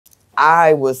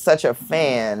I was such a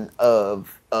fan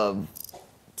of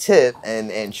Tip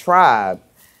and Tribe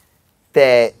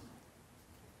that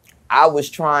I was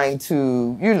trying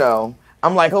to, you know,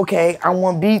 I'm like, okay, I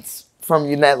want beats from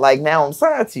you. That like now I'm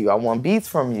signed to you. I want beats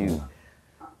from you.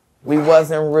 We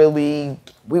wasn't really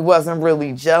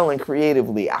gelling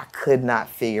creatively. I could not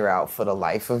figure out for the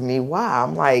life of me why.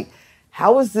 I'm like,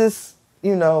 how is this,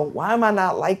 you know, why am I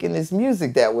not liking this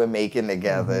music that we're making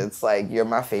together? It's like you're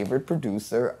my favorite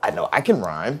producer. I know I can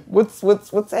rhyme. What's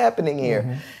happening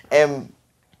here? And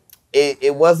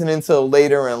it wasn't until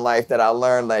later in life that I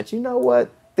learned that, you know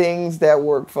what, things that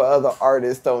work for other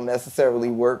artists don't necessarily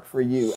work for you.